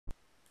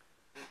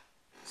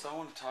So I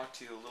want to talk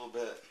to you a little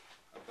bit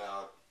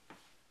about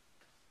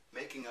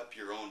making up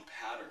your own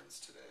patterns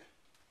today.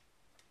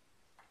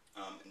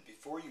 And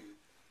before you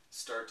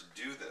start to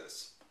do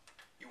this,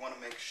 you want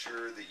to make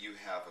sure that you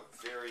have a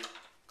very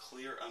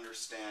clear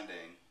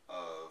understanding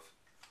of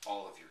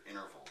all of your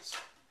intervals.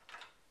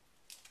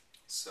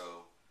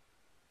 So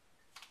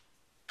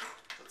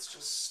let's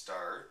just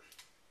start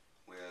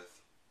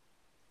with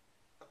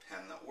a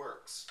pen that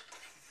works.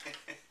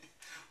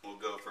 We'll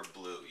go for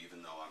blue,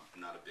 even though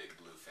I'm not a big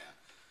blue fan.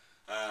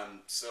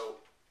 So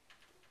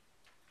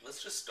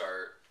let's just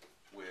start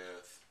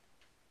with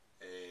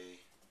a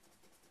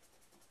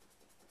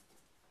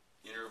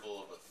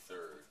interval of a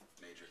third,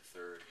 major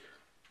third here.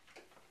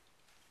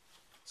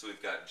 So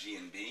we've got G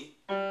and B.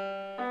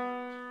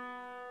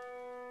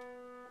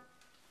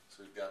 So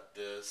we've got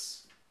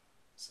this,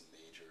 it's a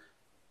major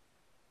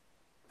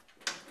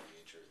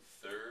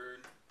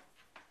third.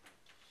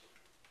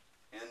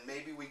 And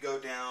maybe we go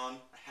down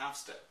a half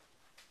step.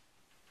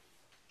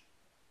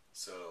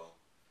 So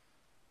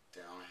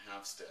down a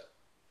half step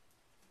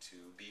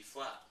to B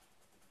flat.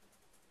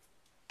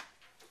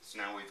 So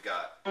now we've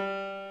got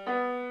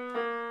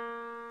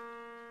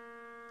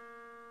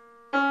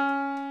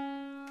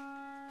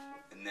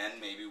and then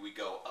maybe we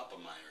go up a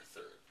minor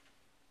third.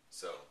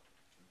 So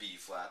B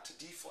flat to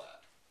D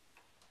flat.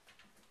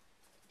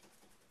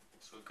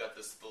 So we've got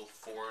this little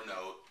four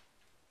note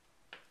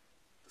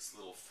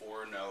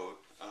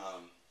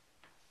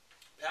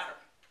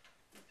pattern.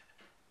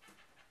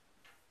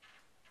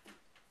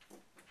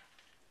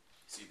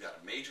 So you've got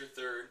a major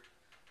third,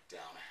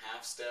 down a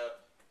half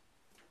step,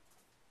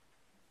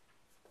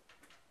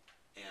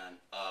 and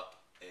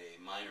up a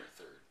minor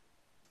third.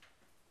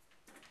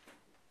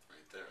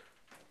 Right there.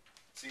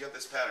 So you got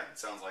this pattern. It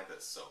sounds like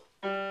this. So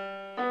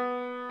kind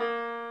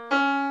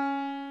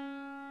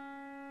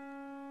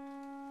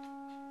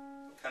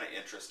of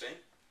interesting.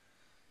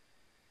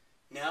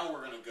 Now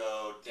we're going to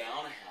go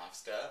down a half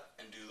step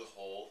and do the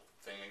whole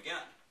thing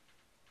again.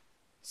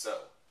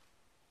 So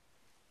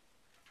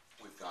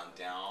we've gone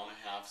down a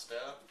half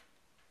step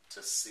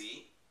to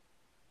C,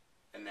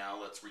 and now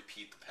let's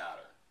repeat the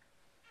pattern.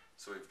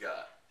 So we've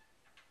got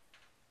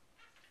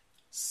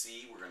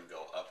C, we're going to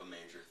go up a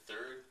major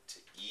third to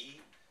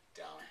E,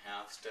 down a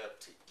half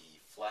step to E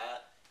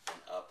flat,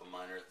 and up a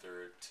minor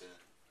third to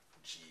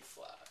G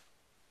flat.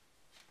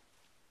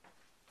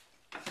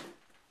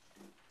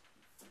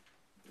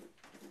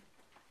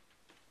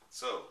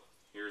 So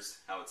here's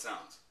how it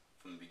sounds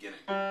from the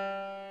beginning.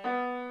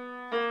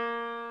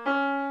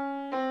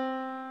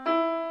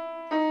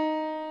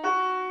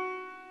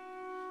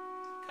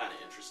 Kind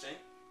of interesting.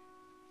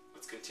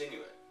 Let's continue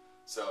it.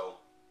 So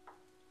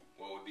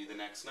what would be the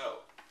next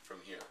note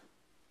from here?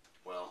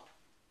 Well,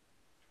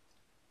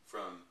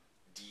 from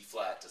D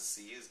flat to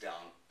C is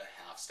down a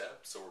half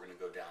step, so we're going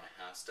to go down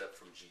a half step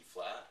from G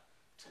flat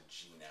to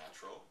G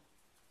natural.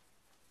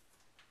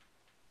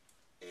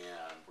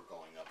 And we're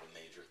going up a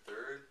major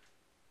third.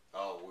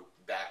 Oh, we're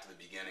back to the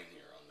beginning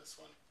here on this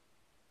one.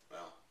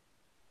 Well,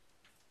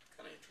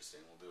 kind of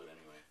interesting. We'll do it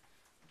anyway.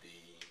 B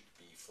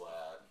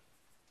flat,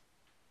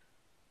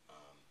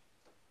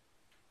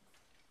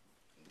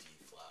 D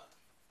flat.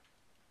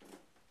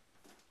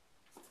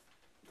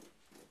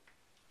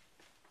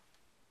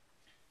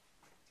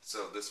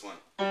 So this one.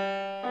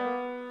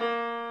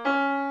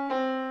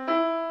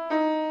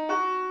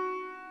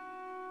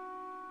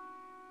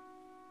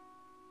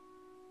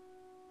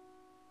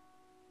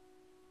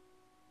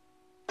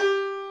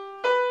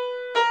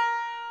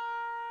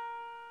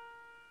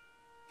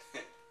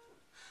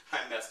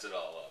 I messed it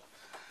all up.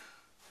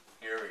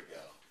 Here we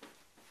go.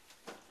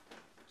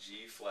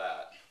 G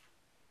flat.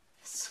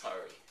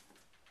 Sorry.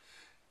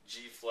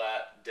 G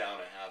flat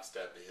down a half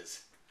step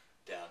is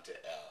down to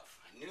F.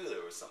 I knew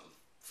there was something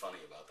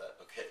funny about that.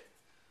 Okay.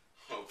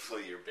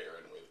 Hopefully you're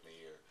bearing with me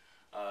here.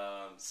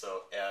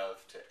 So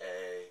F to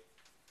A.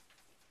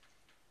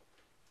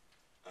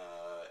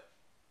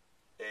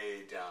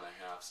 A down a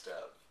half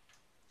step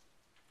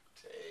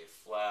to A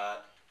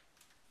flat.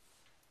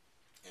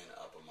 And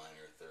up a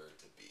minor third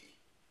to B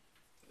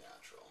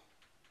natural.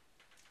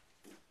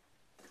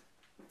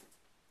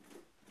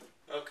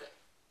 Okay.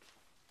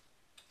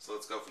 So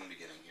let's go from the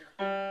beginning here.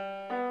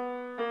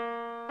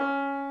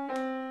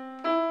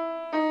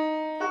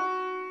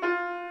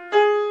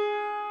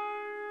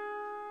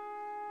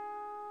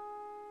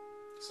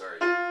 Sorry.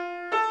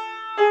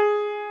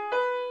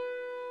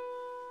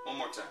 One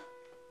more time.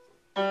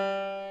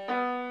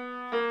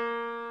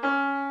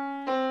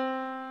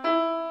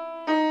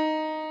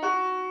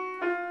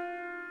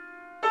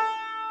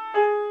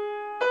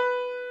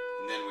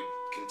 And then we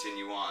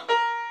continue on.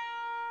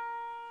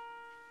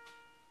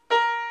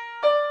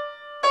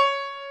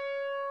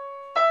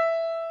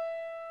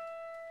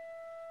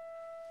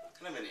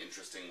 Kind of an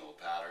interesting little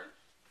pattern.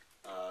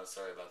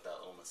 Sorry about that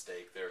little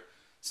mistake there.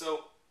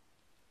 So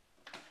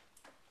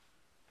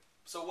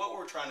what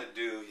we're trying to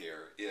do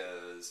here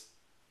is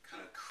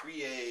kind of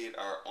create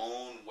our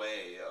own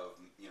way of,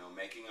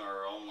 making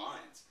our own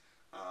lines.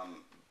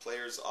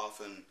 Players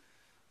often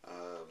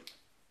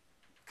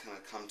kind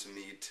of come to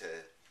me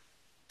to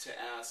to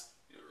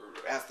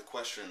ask the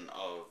question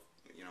of,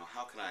 you know,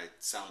 how can I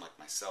sound like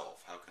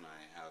myself? How can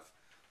I have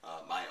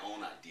my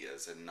own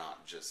ideas and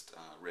not just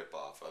rip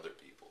off other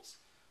people's?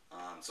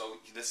 So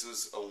this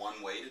is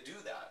one way to do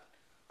that.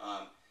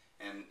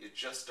 And it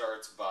just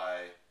starts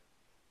by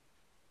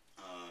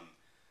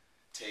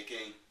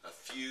taking a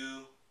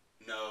few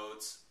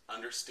notes,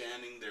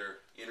 understanding their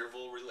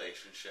interval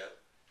relationship,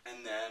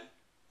 and then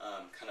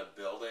kind of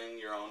building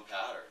your own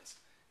patterns.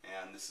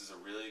 And this is a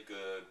really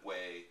good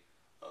way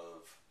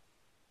of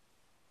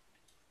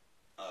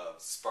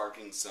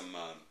sparking some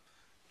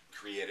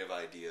creative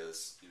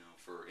ideas, you know,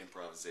 for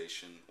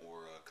improvisation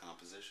or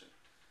composition.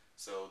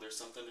 So there's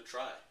something to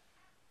try.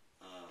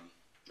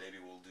 Maybe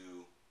we'll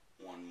do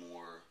one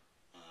more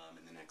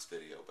in the next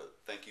video. But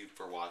thank you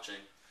for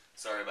watching.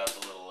 Sorry about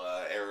the little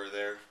error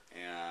there,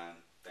 and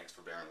thanks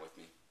for bearing with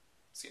me.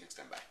 See you next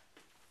time. Bye.